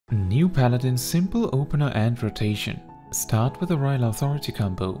New Paladin simple opener and rotation. Start with a Royal Authority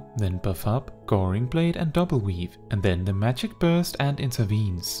combo, then buff up, Goring Blade and Double Weave, and then the Magic Burst and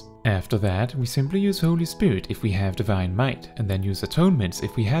Intervenes. After that, we simply use Holy Spirit if we have Divine Might, and then use Atonements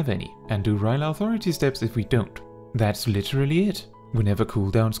if we have any, and do Royal Authority steps if we don't. That's literally it. Whenever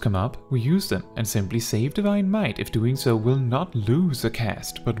cooldowns come up, we use them, and simply save Divine Might if doing so will not lose a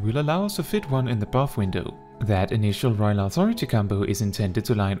cast, but will allow us to fit one in the buff window. That initial Royal Authority combo is intended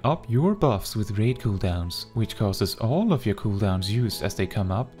to line up your buffs with raid cooldowns, which causes all of your cooldowns used as they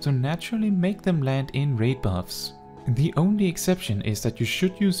come up to naturally make them land in raid buffs. The only exception is that you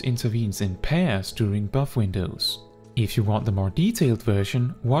should use intervenes in pairs during buff windows. If you want the more detailed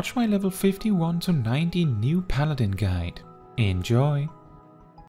version, watch my level 51 to 90 new Paladin guide. Enjoy!